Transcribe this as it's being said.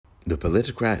The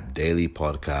Politicrat Daily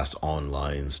Podcast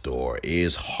online store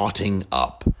is hotting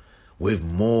up with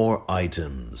more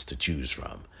items to choose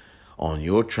from. On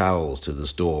your travels to the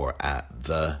store at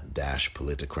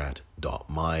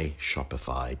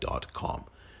the-politicrat.myshopify.com,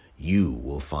 you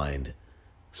will find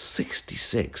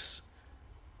 66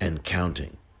 and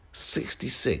counting.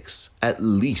 66, at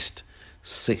least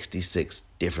 66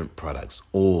 different products,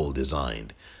 all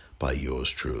designed by yours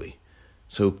truly.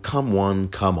 So come one,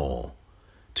 come all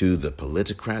to the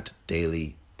Politicrat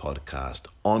Daily Podcast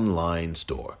online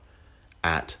store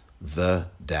at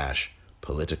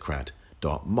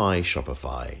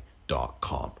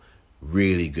the-politicrat.myshopify.com.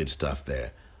 Really good stuff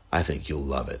there. I think you'll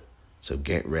love it. So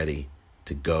get ready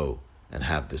to go and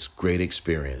have this great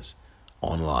experience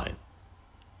online.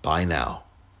 Bye now.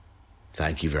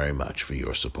 Thank you very much for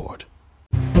your support.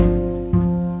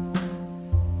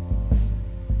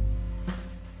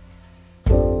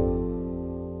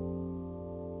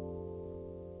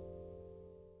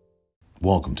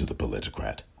 Welcome to the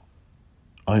Politicrat.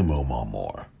 I'm Omar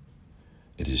Moore.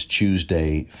 It is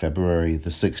Tuesday, February the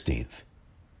 16th,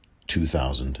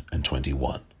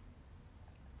 2021.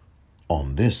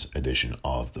 On this edition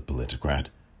of the Politicrat,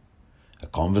 a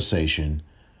conversation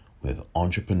with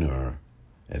entrepreneur,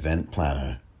 event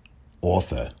planner,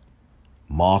 author,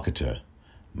 marketer,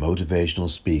 motivational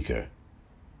speaker,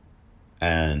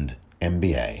 and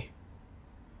MBA,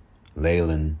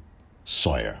 Layllen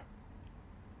Sawyerr.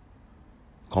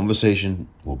 Conversation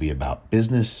will be about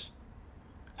business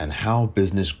and how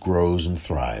business grows and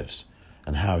thrives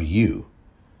and how you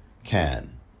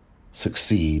can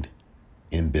succeed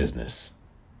in business.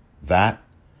 That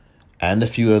and a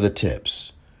few other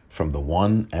tips from the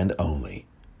one and only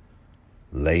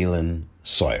Layllen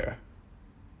Sawyerr.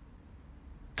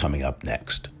 Coming up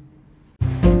next.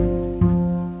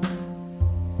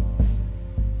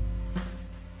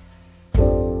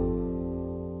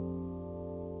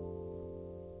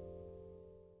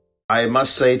 I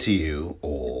must say to you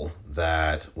all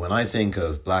that when I think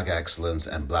of Black excellence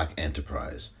and Black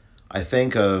enterprise, I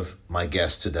think of my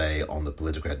guest today on the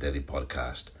Politicrat Daily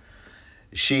Podcast.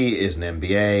 She is an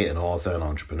MBA, an author, an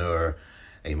entrepreneur,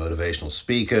 a motivational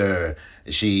speaker.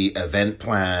 She event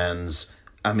plans.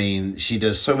 I mean, she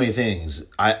does so many things.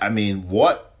 I mean,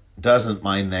 what doesn't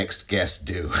my next guest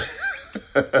do?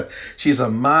 She's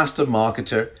a master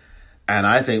marketer. And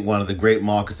I think one of the great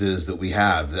marketers that we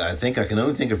have, I can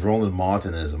only think of Roland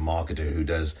Martin as a marketer who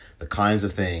does the kinds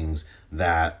of things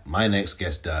that my next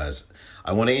guest does.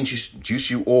 I want to introduce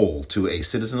you all to a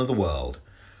citizen of the world.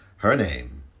 Her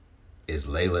name is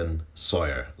Layllen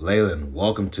Sawyerr. Layllen,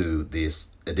 welcome to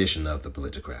this edition of the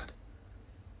Politicrat.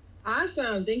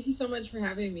 Awesome. Thank you so much for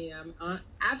having me. I'm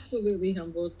absolutely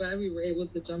humbled. Glad we were able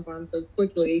to jump on so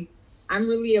quickly. I'm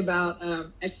really about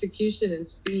execution and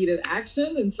speed of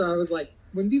action. And so I was like,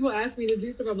 when people ask me to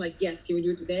do stuff, I'm like, yes, can we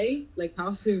do it today? Like,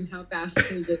 how soon, how fast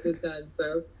can we get this done?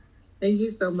 So thank you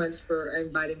so much for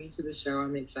inviting me to the show.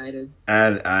 I'm excited.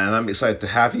 And I'm excited to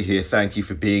have you here. Thank you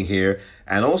for being here.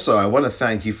 And also, I want to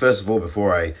thank you, first of all,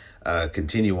 before I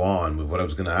continue on with what I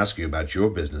was going to ask you about your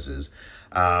businesses.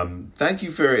 Thank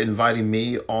you for inviting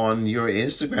me on your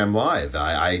Instagram Live.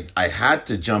 I had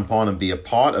to jump on and be a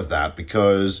part of that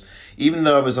because even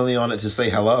though I was only on it to say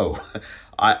hello,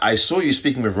 I saw you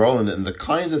speaking with Roland and the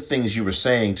kinds of things you were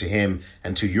saying to him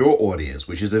and to your audience,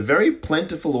 which is a very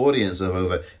plentiful audience of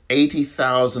over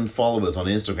 80,000 followers on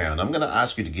Instagram. And I'm going to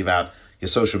ask you to give out your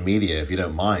social media if you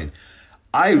don't mind.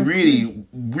 I really,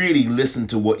 really listened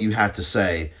to what you had to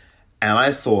say. And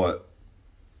I thought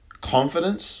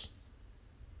confidence,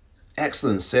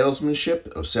 excellent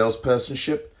salesmanship or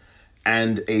salespersonship,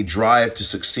 and a drive to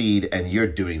succeed, and you're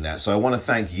doing that. So I want to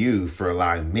thank you for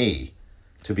allowing me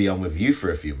to be on with you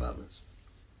for a few moments.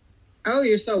 Oh,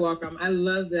 you're so welcome. I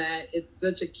love that. It's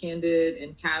such a candid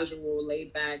and casual,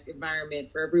 laid-back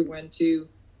environment for everyone to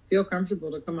feel comfortable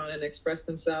to come on and express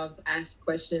themselves, ask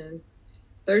questions.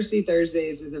 Thirsty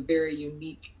Thursdays is a very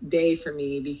unique day for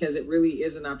me because it really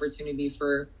is an opportunity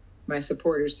for my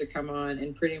supporters to come on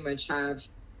and pretty much have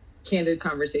candid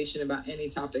conversation about any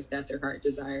topic that their heart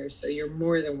desires. So you're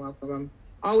more than welcome. I'm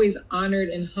always honored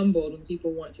and humbled when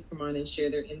people want to come on and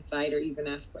share their insight or even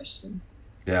ask questions.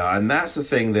 Yeah, and that's the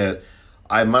thing that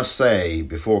I must say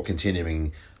before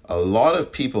continuing. A lot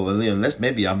of people, unless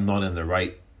maybe I'm not in the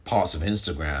right parts of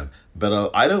Instagram, but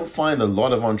I don't find a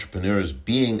lot of entrepreneurs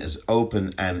being as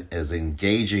open and as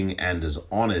engaging and as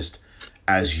honest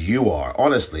as you are.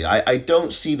 Honestly, I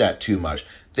don't see that too much.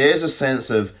 There's a sense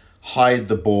of hide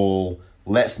the ball,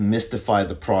 let's mystify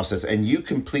the process, and you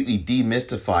completely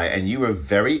demystify, and you are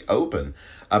very open.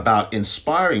 about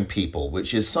inspiring people,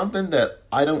 which is something that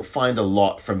I don't find a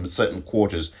lot from certain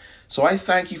quarters. So I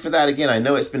thank you for that again. I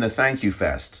know it's been a thank you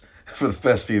fest for the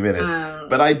first few minutes,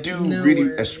 but I do No really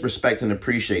worries. respect and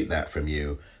appreciate that from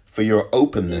you for your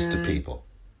openness to Yeah. people.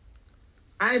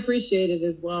 I appreciate it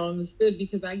as well. And it's good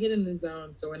because I get in the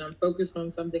zone. So when I'm focused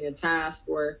on something, a task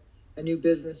or a new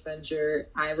business venture,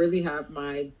 I really have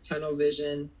my tunnel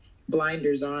vision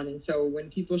blinders on. And so when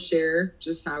people share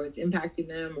just how it's impacting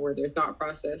them or their thought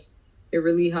process, it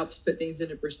really helps put things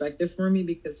into perspective for me,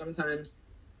 because sometimes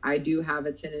I do have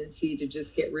a tendency to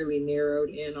just get really narrowed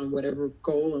in on whatever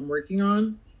goal I'm working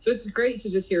on. So it's great to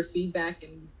just hear feedback,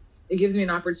 and it gives me an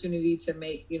opportunity to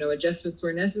make, adjustments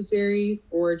where necessary,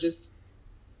 or just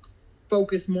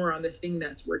focus more on the thing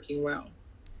that's working well.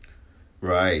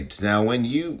 Right. Now, when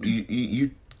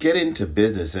you get into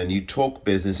business and you talk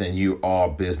business and you are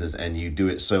business and you do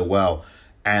it so well,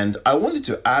 and I wanted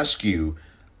to ask you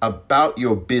about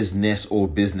your business or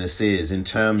businesses in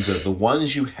terms of the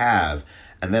ones you have.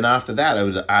 And then after that, I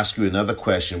would ask you another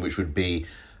question, which would be,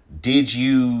 did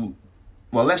you,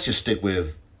 well, let's just stick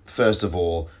with, first of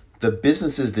all, the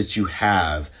businesses that you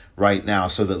have right now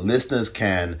so that listeners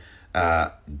can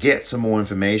get some more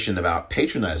information about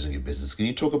patronizing your business. Can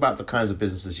you talk about the kinds of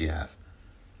businesses you have?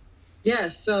 Yeah,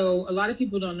 so a lot of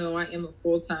people don't know I am a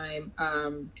full-time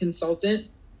consultant.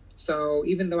 So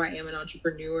even though I am an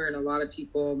entrepreneur, and a lot of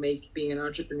people make being an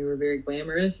entrepreneur very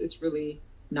glamorous, it's really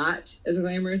not as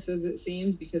glamorous as it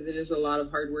seems, because it is a lot of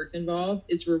hard work involved.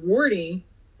 It's rewarding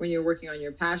when you're working on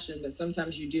your passion, but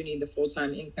sometimes you do need the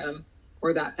full-time income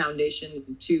or that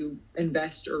foundation to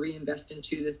invest or reinvest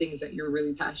into the things that you're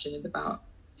really passionate about.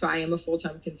 So I am a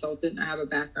full-time consultant. I have a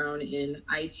background in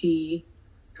IT,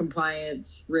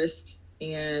 compliance, risk,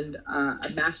 and a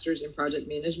master's in project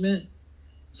management.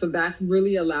 So that's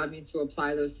really allowed me to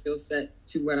apply those skill sets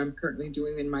to what I'm currently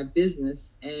doing in my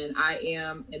business. And I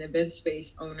am an event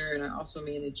space owner, and I also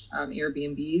manage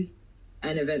Airbnbs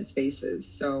and event spaces.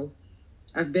 So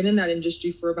I've been in that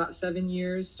industry for about 7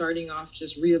 years, starting off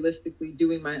just realistically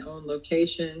doing my own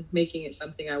location, making it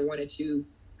something I wanted to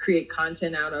create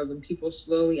content out of, and people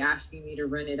slowly asking me to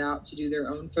rent it out to do their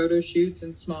own photo shoots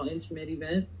and small intimate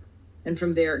events. And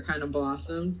from there, it kind of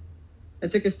blossomed. I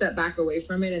took a step back away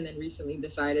from it, and then recently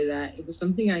decided that it was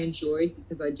something I enjoyed,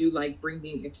 because I do like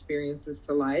bringing experiences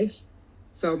to life.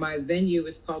 So my venue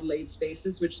is called Laid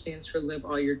Spaces, which stands for Live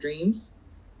All Your Dreams.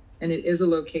 And it is a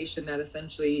location that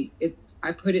essentially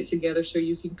I put it together so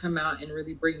you can come out and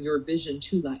really bring your vision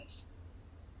to life.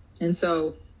 And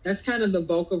so that's kind of the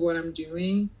bulk of what I'm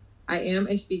doing. I am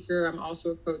a speaker. I'm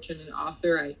also a coach and an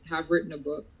author. I have written a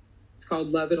book. It's called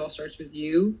Love It All Starts With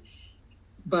You.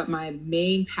 But my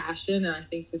main passion, and I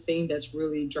think the thing that's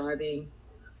really driving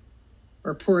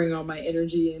or pouring all my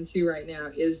energy into right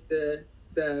now, is the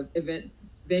event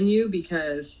venue,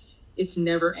 because it's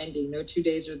never ending. No 2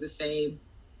 days are the same.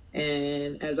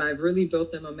 And as I've really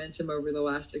built the momentum over the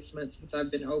last 6 months since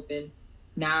I've been open,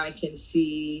 now I can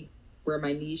see where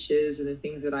my niche is and the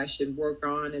things that I should work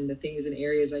on and the things and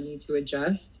areas I need to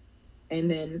adjust. And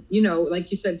then,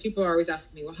 like you said, people are always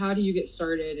asking me, well, how do you get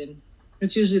started? And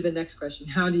it's usually the next question: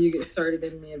 how do you get started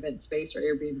in the event space or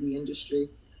Airbnb industry?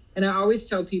 And I always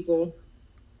tell people,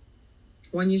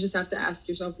 one, you just have to ask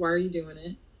yourself, why are you doing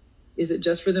it? Is it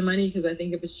just for the money? Because I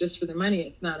think if it's just for the money,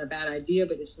 it's not a bad idea,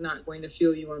 but it's not going to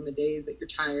fuel you on the days that you're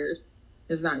tired.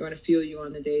 It's not going to fuel you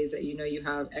on the days that you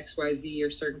have XYZ or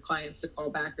certain clients to call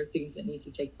back or things that need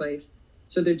to take place.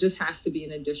 So there just has to be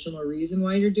an additional reason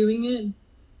why you're doing it.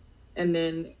 And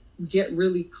then get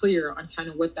really clear on kind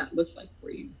of what that looks like for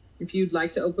you. If you'd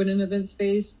like to open an event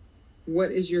space,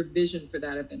 what is your vision for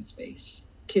that event space?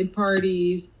 Kid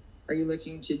parties? Are you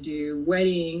looking to do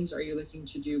weddings? Are you looking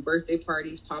to do birthday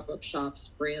parties, pop-up shops,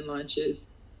 brand launches?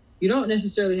 You don't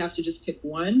necessarily have to just pick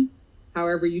one.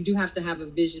 However, you do have to have a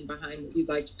vision behind what you'd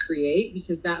like to create,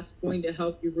 because that's going to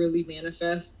help you really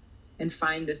manifest and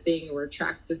find the thing or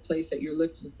attract the place that you're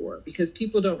looking for. Because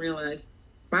people don't realize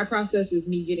my process is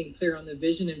me getting clear on the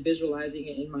vision and visualizing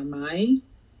it in my mind,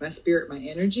 my spirit, my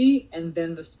energy, and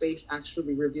then the space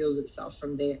actually reveals itself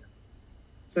from there.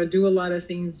 So I do a lot of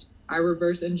things. I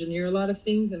reverse engineer a lot of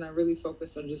things, and I really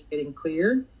focus on just getting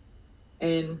clear.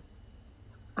 And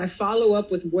I follow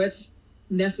up with what's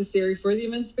necessary for the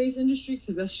event space industry,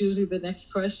 because that's usually the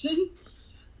next question.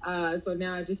 So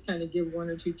now I just kind of give one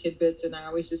or two tidbits, and I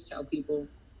always just tell people,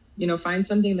 find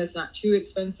something that's not too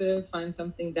expensive. Find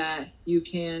something that you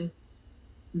can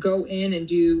go in and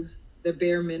do the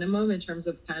bare minimum in terms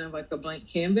of kind of like a blank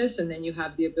canvas, and then you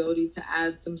have the ability to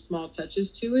add some small touches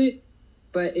to it,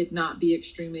 but it not be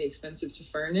extremely expensive to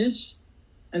furnish.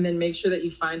 And then make sure that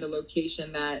you find a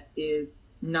location that is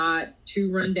not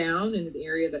too run down in the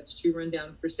area that's too run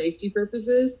down for safety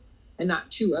purposes, and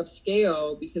not too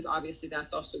upscale, because obviously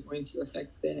that's also going to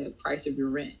affect the price of your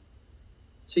rent.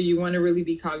 So you want to really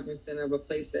be cognizant of a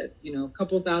place that's, a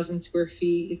couple thousand square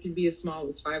feet. It could be as small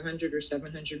as 500 or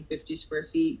 750 square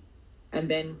feet. And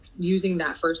then using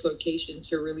that first location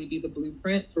to really be the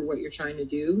blueprint for what you're trying to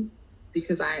do.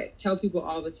 Because I tell people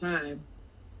all the time,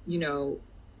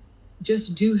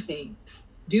 just do things.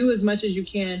 Do as much as you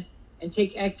can and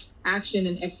take action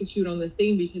and execute on the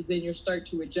thing, because then you'll start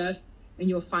to adjust and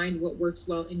you'll find what works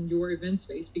well in your event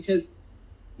space. Because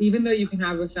even though you can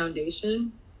have a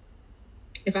foundation,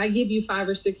 if I give you 5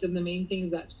 or 6 of the main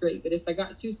things, that's great. But if I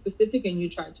got too specific and you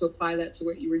tried to apply that to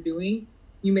what you were doing,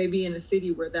 you may be in a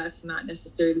city where that's not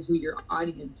necessarily who your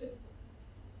audience is.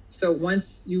 So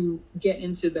once you get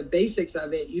into the basics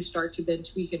of it, you start to then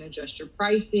tweak and adjust your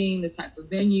pricing, the type of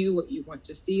venue, what you want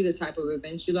to see, the type of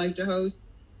events you like to host.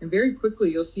 And very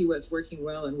quickly, you'll see what's working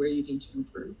well and where you need to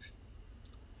improve.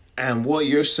 And what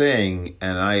you're saying,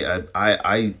 and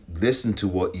I listen to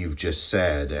what you've just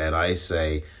said, and I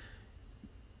say,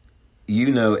 you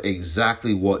know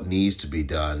exactly what needs to be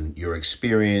done. Your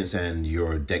experience and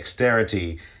your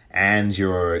dexterity and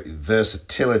your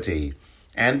versatility,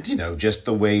 and just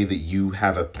the way that you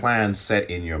have a plan set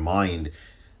in your mind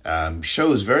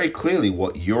shows very clearly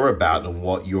what you're about and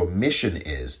what your mission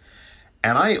is.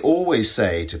 And I always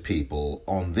say to people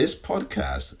on this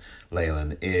podcast,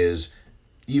 Layllen, is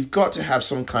you've got to have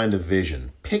some kind of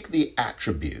vision. Pick the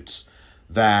attributes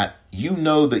that you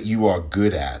know that you are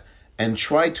good at, and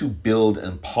try to build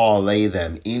and parlay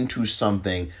them into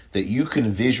something that you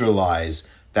can visualize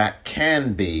that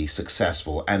can be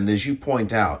successful. And as you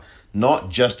point out, not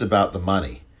just about the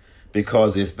money.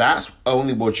 Because if that's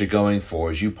only what you're going for,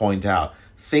 as you point out,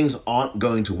 things aren't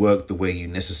going to work the way you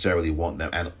necessarily want them.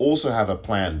 And also have a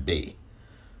plan B,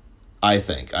 I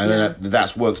think. I mean,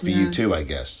 that's worked for you too, I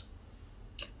guess.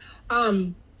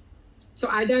 So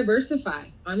I diversify,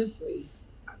 honestly.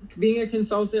 Being a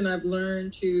consultant, I've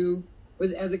learned to,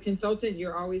 as a consultant,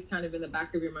 you're always kind of in the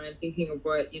back of your mind thinking of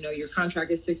what, your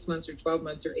contract is 6 months or 12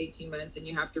 months or 18 months. And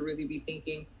you have to really be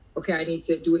thinking, okay, I need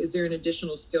to do it. Is there an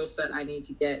additional skill set I need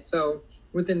to get? So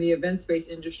within the event space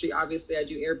industry, obviously I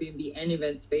do Airbnb and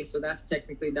event space. So that's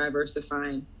technically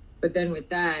diversifying. But then with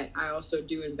that, I also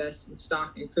do invest in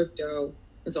stock and crypto.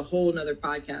 It's a whole nother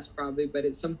podcast probably, but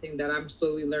it's something that I'm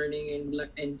slowly learning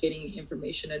and getting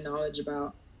information and knowledge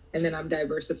about. And then I'm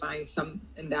diversifying some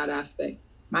in that aspect.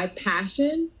 My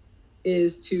passion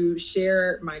is to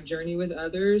share my journey with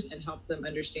others and help them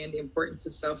understand the importance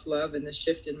of self-love and the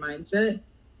shift in mindset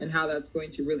and how that's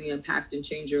going to really impact and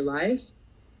change your life.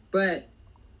 But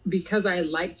because I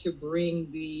like to bring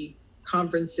the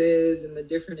conferences and the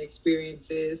different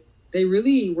experiences, they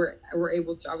really I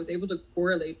was able to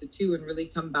correlate the two and really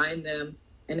combine them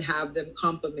and have them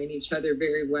complement each other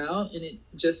very well. And it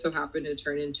just so happened to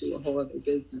turn into a whole other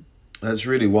business. That's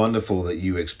really wonderful that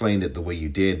you explained it the way you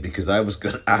did, because I was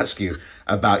going to ask you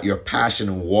about your passion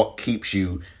and what keeps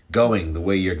you going the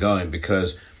way you're going,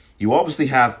 because you obviously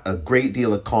have a great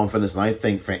deal of confidence. And I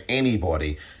think for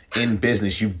anybody in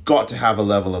business, you've got to have a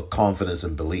level of confidence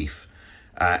and belief.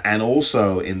 And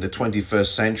also in the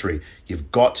 21st century,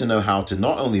 you've got to know how to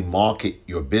not only market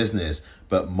your business,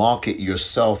 but market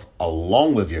yourself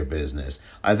along with your business.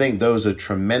 I think those are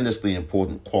tremendously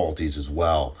important qualities as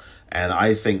well. And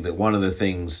I think that one of the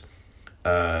things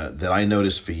that I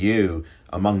noticed for you,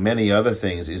 among many other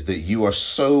things, is that you are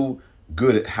so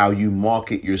good at how you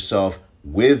market yourself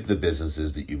with the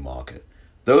businesses that you market.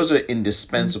 Those are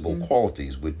indispensable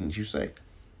qualities, wouldn't you say?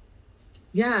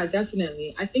 Yeah,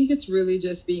 definitely. I think it's really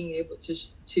just being able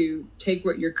to take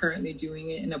what you're currently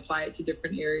doing and apply it to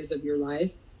different areas of your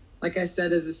life. Like I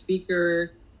said, as a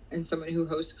speaker and someone who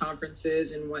hosts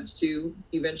conferences and wants to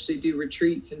eventually do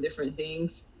retreats and different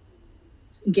things,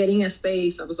 getting a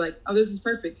space, I was like, oh, this is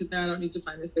perfect, because now I don't need to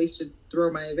find a space to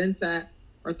throw my events at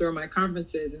or throw my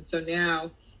conferences. And so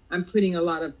now I'm putting a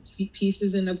lot of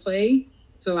pieces into play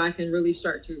so I can really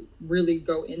start to really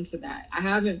go into that. I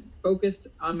haven't focused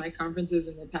on my conferences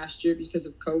in the past year because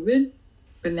of COVID,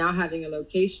 but now having a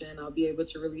location, I'll be able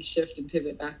to really shift and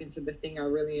pivot back into the thing I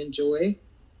really enjoy,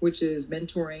 which is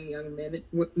mentoring young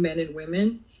men and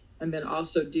women. And then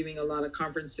also doing a lot of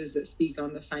conferences that speak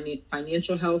on the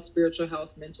financial health, spiritual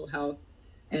health, mental health,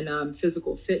 and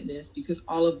physical fitness, because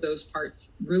all of those parts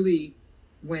really,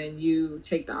 when you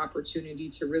take the opportunity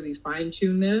to really fine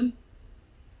tune them,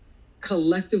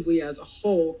 collectively as a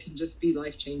whole can just be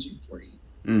life-changing for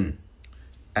you.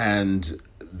 And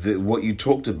what you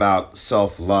talked about,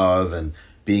 self-love and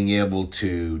being able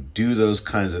to do those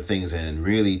kinds of things and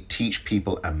really teach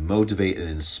people and motivate and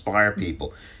inspire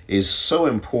people is so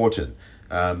important,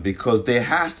 because there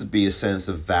has to be a sense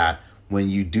of that when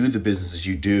you do the businesses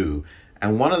you do.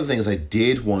 And one of the things I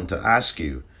did want to ask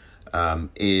you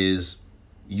is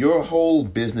your whole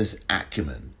business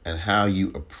acumen and how you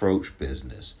approach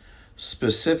business.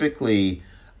 Specifically,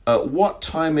 at what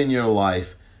time in your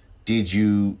life did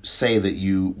you say that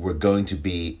you were going to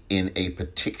be in a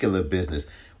particular business?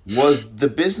 Was the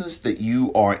business that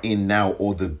you are in now,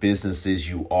 or the businesses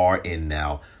you are in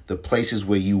now, the places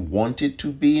where you wanted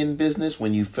to be in business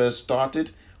when you first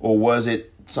started, or was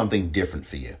it something different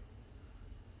for you?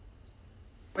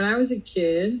 When I was a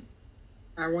kid,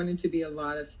 I wanted to be a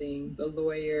lot of things, a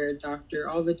lawyer, a doctor,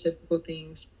 all the typical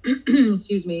things,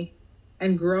 excuse me.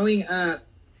 And growing up,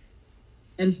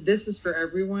 and this is for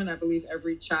everyone, I believe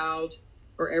every child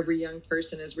or every young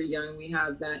person, as we're young, we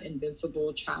have that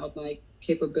invincible childlike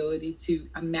capability to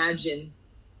imagine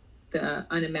the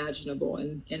unimaginable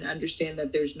and understand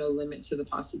that there's no limit to the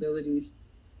possibilities.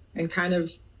 And kind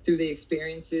of through the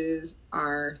experiences,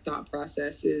 our thought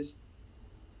process is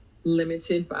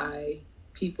limited by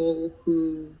people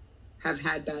who have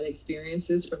had bad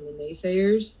experiences from the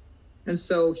naysayers. And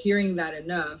so hearing that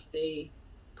enough, they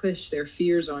push their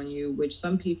fears on you, which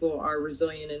some people are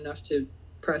resilient enough to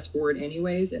press forward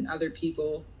anyways, and other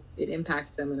people, it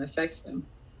impacts them and affects them.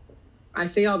 I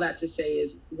say all that to say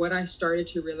is what I started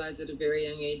to realize at a very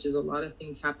young age is a lot of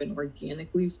things happen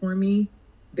organically for me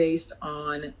based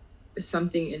on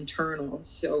something internal.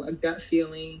 So a gut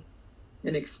feeling,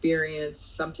 an experience,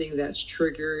 something that's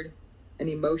triggered an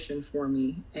emotion for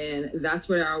me. And that's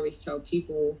what I always tell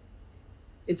people.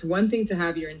 It's one thing to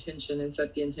have your intention and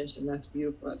set the intention. That's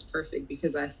beautiful. That's perfect,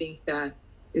 because I think that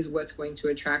is what's going to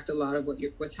attract a lot of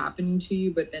what's happening to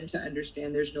you. But then to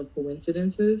understand there's no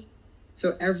coincidences.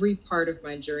 So every part of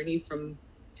my journey from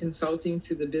consulting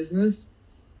to the business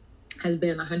has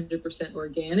been 100%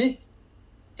 organic.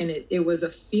 And it was a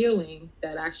feeling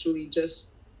that actually just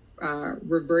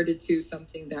reverted to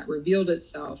something that revealed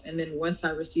itself. And then once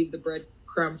I received the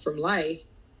breadcrumb from life,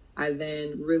 I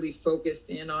then really focused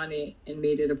in on it and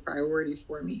made it a priority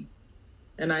for me.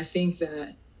 And I think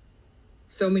that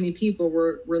so many people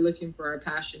we're looking for our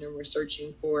passion, and we're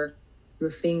searching for the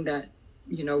thing that,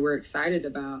 we're excited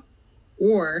about,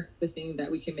 or the thing that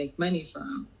we can make money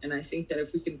from. And I think that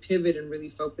if we can pivot and really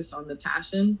focus on the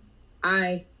passion,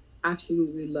 I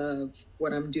absolutely love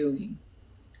what I'm doing.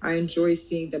 I enjoy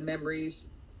seeing the memories.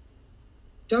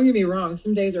 Don't get me wrong,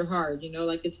 some days are hard,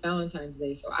 like it's Valentine's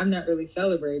Day, so I'm not really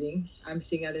celebrating. I'm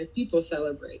seeing other people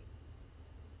celebrate.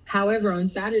 However, on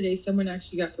Saturday, someone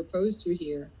actually got proposed to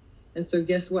here. And so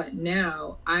guess what?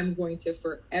 Now I'm going to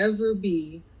forever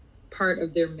be part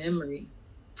of their memory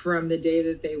from the day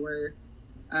that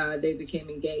they became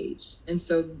engaged. And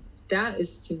so that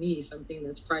is, to me, something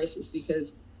that's priceless,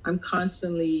 because I'm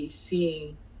constantly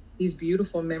seeing these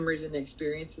beautiful memories and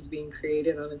experiences being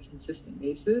created on a consistent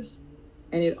basis.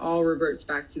 And it all reverts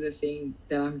back to the thing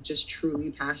that I'm just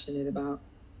truly passionate about,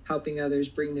 helping others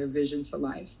bring their vision to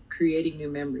life, creating new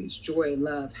memories, joy,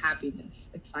 love, happiness,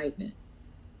 excitement,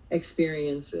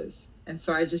 experiences. And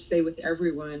so I just say with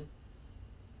everyone,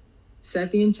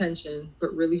 set the intention,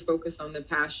 but really focus on the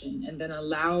passion, and then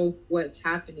allow what's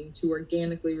happening to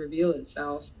organically reveal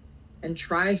itself, and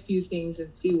try a few things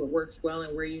and see what works well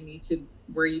and where you need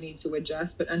to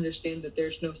adjust, but understand that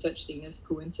there's no such thing as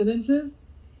coincidences,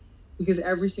 because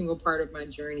every single part of my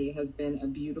journey has been a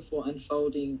beautiful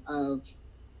unfolding of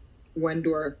one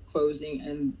door closing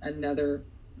and another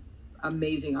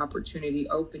amazing opportunity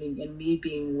opening, and me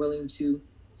being willing to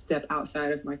step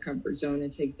outside of my comfort zone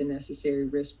and take the necessary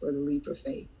risk or the leap of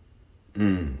faith.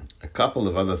 A couple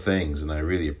of other things, and I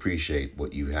really appreciate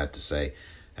what you had to say,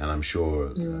 and I'm sure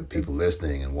people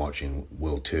listening and watching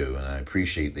will too. And I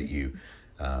appreciate that you,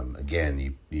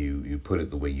 again, you put it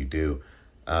the way you do.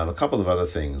 A couple of other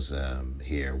things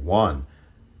here. One,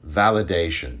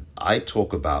 validation. I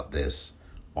talk about this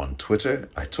on Twitter.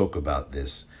 I talk about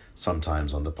this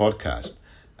sometimes on the podcast,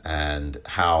 and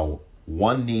how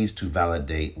one needs to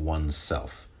validate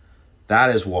oneself. That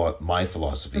is what my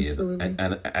philosophy Absolutely.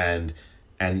 Is.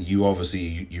 And you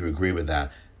obviously, you agree with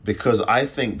that, because I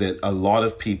think that a lot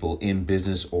of people in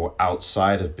business or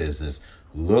outside of business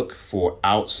look for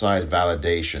outside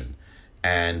validation.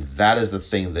 And that is the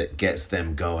thing that gets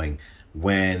them going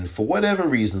when, for whatever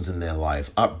reasons in their life,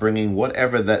 upbringing,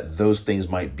 whatever that those things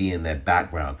might be in their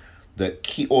background,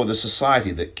 or the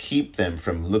society that keep them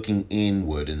from looking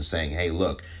inward and saying, hey,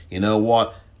 look, you know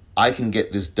what? I can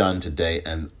get this done today,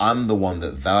 and I'm the one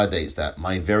that validates that.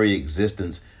 My very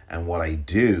existence and what I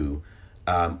do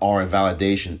are a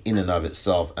validation in and of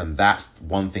itself, and that's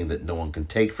one thing that no one can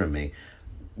take from me.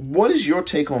 What is your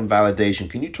take on validation?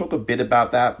 Can you talk a bit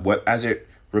about that, what as it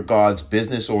regards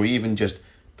business or even just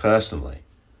personally?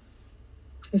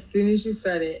 As soon as you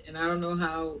said it, and I don't know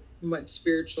how much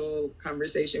spiritual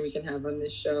conversation we can have on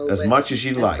this show, as much as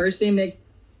you like.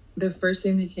 The first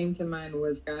thing that came to mind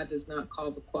was God does not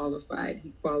call the qualified;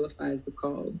 He qualifies the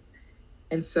called.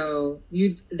 And so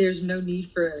there's no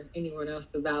need for anyone else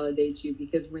to validate you,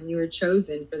 because when you were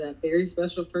chosen for that very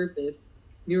special purpose,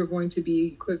 you are going to be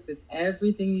equipped with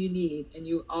everything you need, and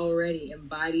you already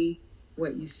embody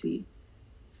what you see.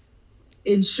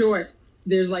 In short,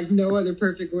 there's like no other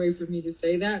perfect way for me to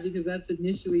say that, because that's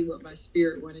initially what my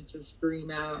spirit wanted to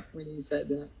scream out when you said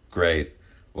that. Great.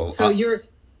 Well, so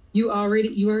you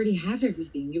already have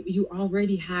everything. You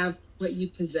already have what you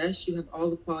possess. You have all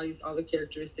the qualities, all the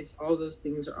characteristics, all those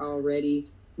things are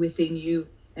already within you.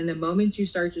 And the moment you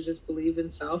start to just believe in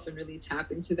self and really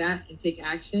tap into that and take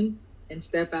action and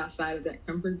step outside of that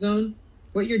comfort zone,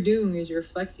 what you're doing is you're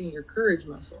flexing your courage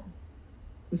muscle.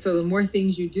 And so the more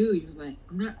things you do, you're like,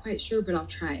 I'm not quite sure, but I'll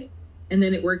try it. And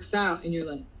then it works out and you're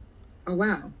like, oh,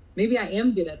 wow, maybe I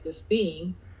am good at this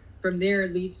thing. From there,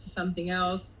 it leads to something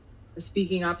else, a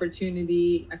speaking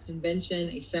opportunity, a convention,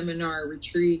 a seminar, a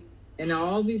retreat, and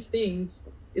all these things.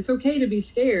 It's okay to be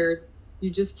scared. You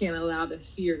just can't allow the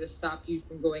fear to stop you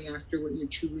from going after what you're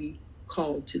truly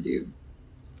called to do.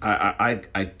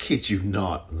 I kid you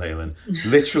not, Layllen.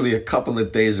 Literally a couple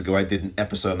of days ago, I did an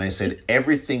episode and I said,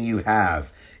 everything you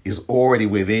have is already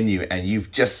within you. And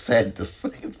you've just said the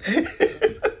same thing.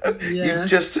 Yeah, you've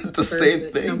just said the same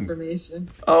thing. Confirmation.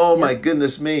 Oh, my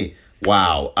goodness me.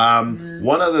 Wow.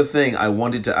 One other thing I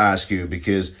wanted to ask you,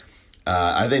 because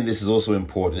I think this is also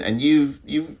important, and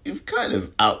you've kind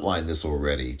of outlined this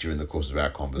already during the course of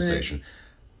our conversation. Right.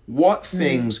 What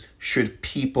things should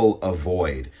people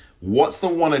avoid? What's the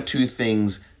one or two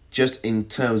things, just in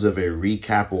terms of a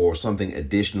recap or something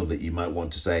additional that you might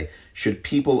want to say, should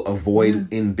people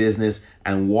avoid in business,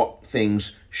 and what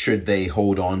things should they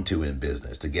hold on to in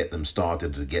business to get them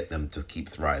started, to get them to keep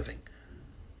thriving?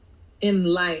 In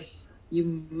life,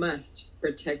 you must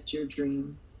protect your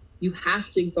dream. You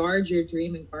have to guard your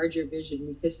dream and guard your vision,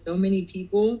 because so many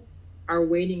people are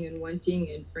waiting and wanting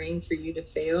and praying for you to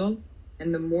fail.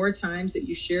 And the more times that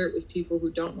you share it with people who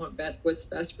don't want what's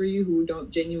best for you, who don't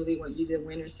genuinely want you to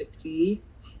win or succeed,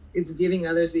 it's giving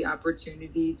others the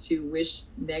opportunity to wish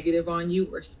negative on you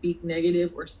or speak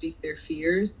negative or speak their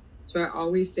fears. So I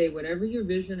always say, whatever your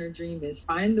vision or dream is,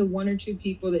 find the one or two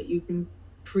people that you can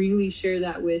freely share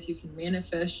that with. You can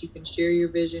manifest, you can share your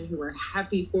vision, who are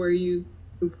happy for you,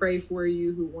 who pray for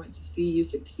you, who want to see you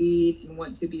succeed and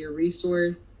want to be a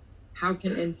resource. How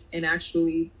can and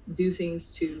actually do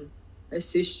things to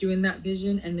assist you in that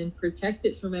vision, and then protect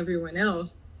it from everyone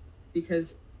else,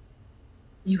 because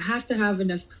you have to have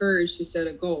enough courage to set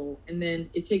a goal, and then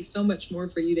it takes so much more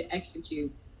for you to execute.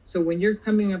 So when you're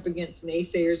coming up against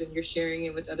naysayers and you're sharing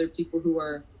it with other people who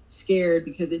are scared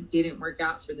because it didn't work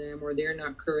out for them, or they're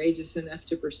not courageous enough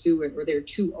to pursue it, or they're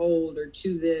too old, or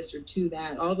too this or too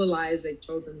that, all the lies they've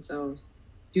told themselves,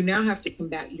 you now have to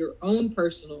combat your own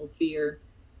personal fear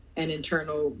and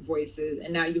internal voices,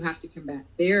 and now you have to combat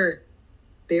their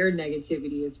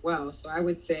negativity as well. So I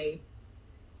would say,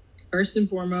 first and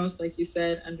foremost, like you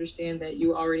said, understand that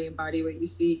you already embody what you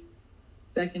seek.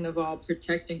 Second of all,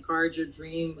 protect and guard your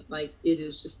dream like it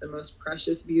is just the most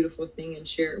precious, beautiful thing, and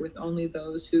share it with only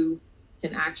those who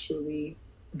can actually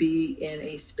be in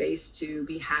a space to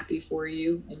be happy for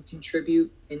you and contribute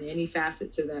in any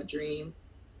facet to that dream.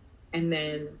 And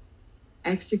then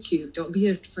execute. Don't be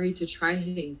afraid to try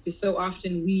things, because so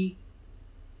often we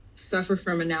suffer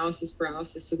from analysis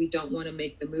paralysis, so we don't want to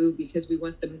make the move because we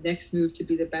want the next move to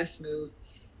be the best move.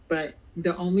 But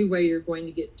the only way you're going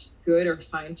to get good or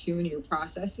fine-tune your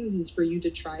processes is for you to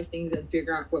try things and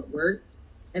figure out what works.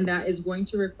 And that is going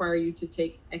to require you to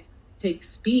take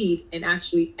speed and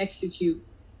actually execute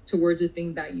towards the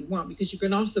thing that you want, because you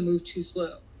can also move too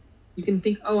slow. You can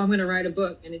think, oh, I'm going to write a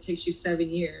book, and it takes you 7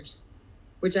 years,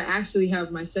 which I actually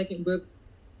have my second book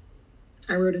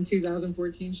I wrote in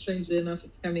 2014. Strangely enough,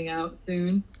 it's coming out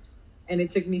soon. And it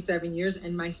took me 7 years.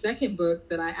 And my second book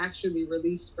that I actually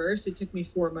released first, it took me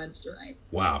 4 months to write.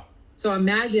 Wow. So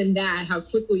imagine that, how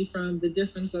quickly, from the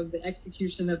difference of the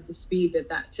execution of the speed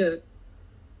that took.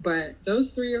 But those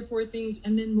 3 or 4 things.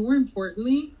 And then more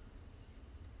importantly,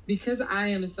 because I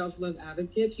am a self-love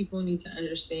advocate, people need to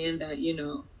understand that,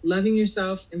 loving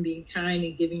yourself and being kind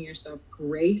and giving yourself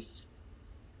grace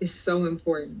is so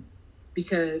important.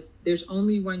 Because there's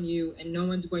only one you, and no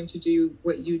one's going to do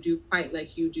what you do quite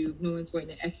like you do. No one's going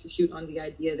to execute on the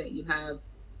idea that you have.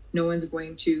 No one's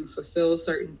going to fulfill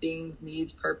certain things,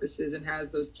 needs, purposes, and has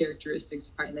those characteristics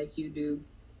quite like you do.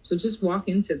 So just walk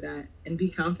into that and be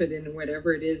confident in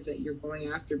whatever it is that you're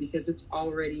going after, because it's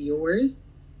already yours.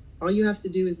 All you have to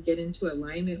do is get into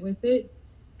alignment with it,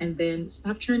 and then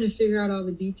stop trying to figure out all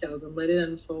the details and let it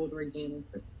unfold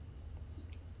organically.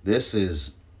 This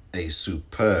is a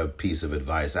superb piece of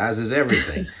advice, as is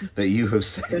everything that you have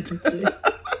said.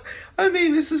 I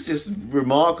mean, this is just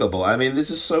remarkable. I mean,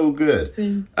 this is so good,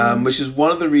 which is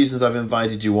one of the reasons I've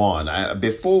invited you on.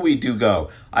 Before we do go,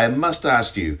 I must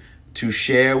ask you to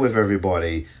share with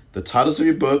everybody the titles of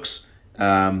your books,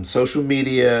 social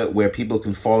media where people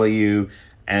can follow you,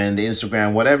 and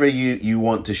Instagram, whatever you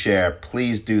want to share.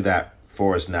 Please do that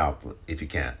for us now, if you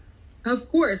can. Of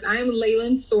course. I am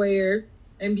Layllen Sawyerr,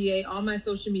 MBA. All my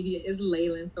social media is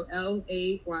Layllen, so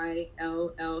Layllen.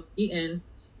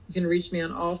 You can reach me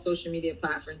on all social media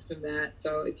platforms from that.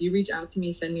 So if you reach out to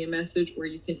me, send me a message, or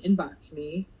you can inbox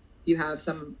me. If you have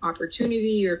some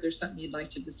opportunity or if there's something you'd like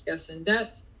to discuss in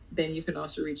depth, then you can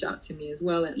also reach out to me as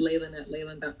well at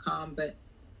Layllen@Layllen.com. But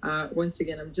once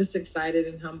again, I'm just excited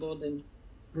and humbled and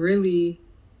really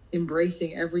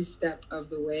embracing every step of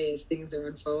the way as things are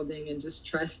unfolding and just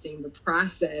trusting the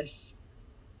process.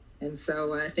 And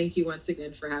so thank you once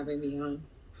again for having me on.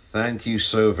 Thank you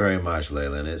so very much,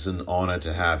 Layllen. It's an honor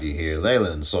to have you here.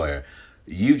 Layllen Sawyerr,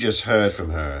 you just heard from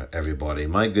her, everybody.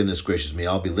 My goodness gracious me,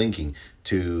 I'll be linking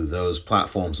to those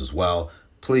platforms as well.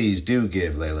 Please do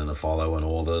give Layllen a follow on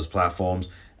all those platforms.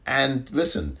 And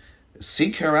listen,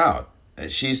 seek her out.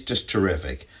 She's just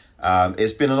terrific.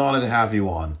 It's been an honor to have you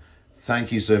on.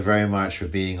 Thank you so very much for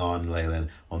being on, Layllen,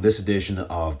 on this edition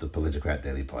of the Politicrat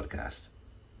Daily Podcast.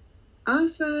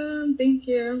 Awesome. Thank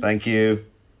you. Thank you.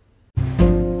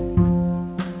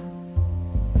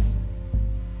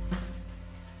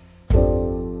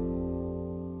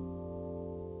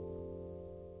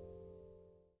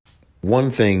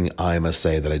 One thing I must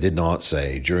say that I did not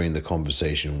say during the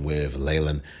conversation with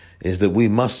Layllen is that we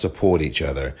must support each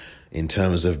other in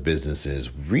terms of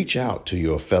businesses. Reach out to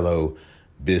your fellow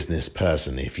business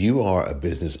person. If you are a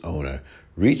business owner,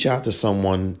 reach out to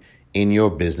someone in your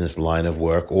business line of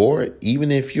work, or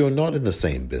even if you're not in the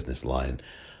same business line,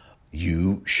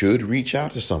 you should reach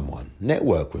out to someone,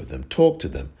 network with them, talk to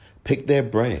them, pick their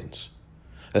brains,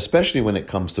 especially when it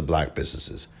comes to Black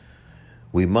businesses.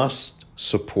 We must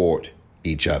support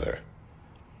each other,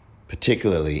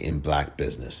 particularly in Black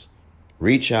business.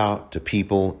 Reach out to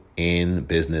people in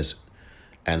business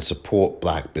and support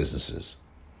Black businesses.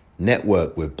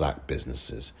 Network with Black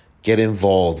businesses. Get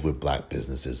involved with Black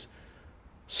businesses.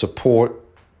 Support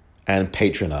and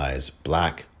patronize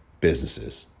Black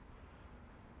businesses.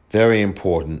 Very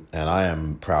important, and I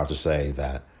am proud to say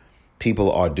that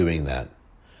people are doing that,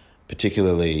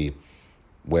 particularly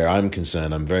where I'm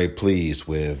concerned. I'm very pleased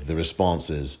with the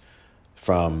responses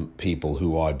from people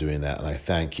who are doing that, and I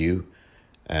thank you.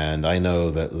 And I know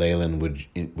that Layllen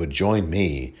would join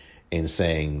me in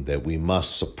saying that we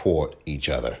must support each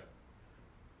other,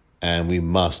 and we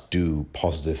must do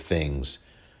positive things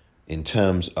in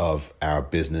terms of our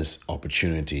business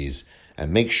opportunities,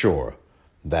 and make sure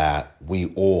that we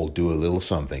all do a little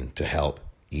something to help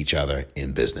each other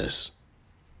in business.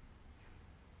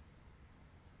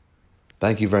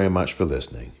 Thank you very much for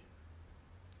listening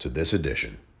to this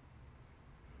edition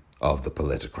of The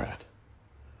Politicrat.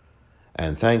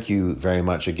 And thank you very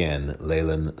much again,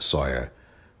 Layllen Sawyerr,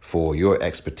 for your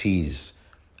expertise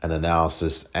and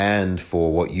analysis, and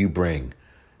for what you bring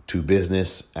to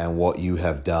business and what you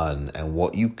have done and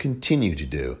what you continue to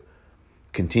do.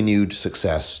 Continued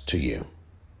success to you.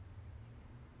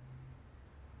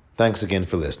 Thanks again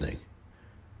for listening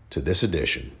to this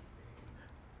edition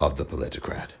of The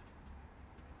Politicrat.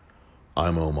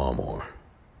 I'm Omar Moore.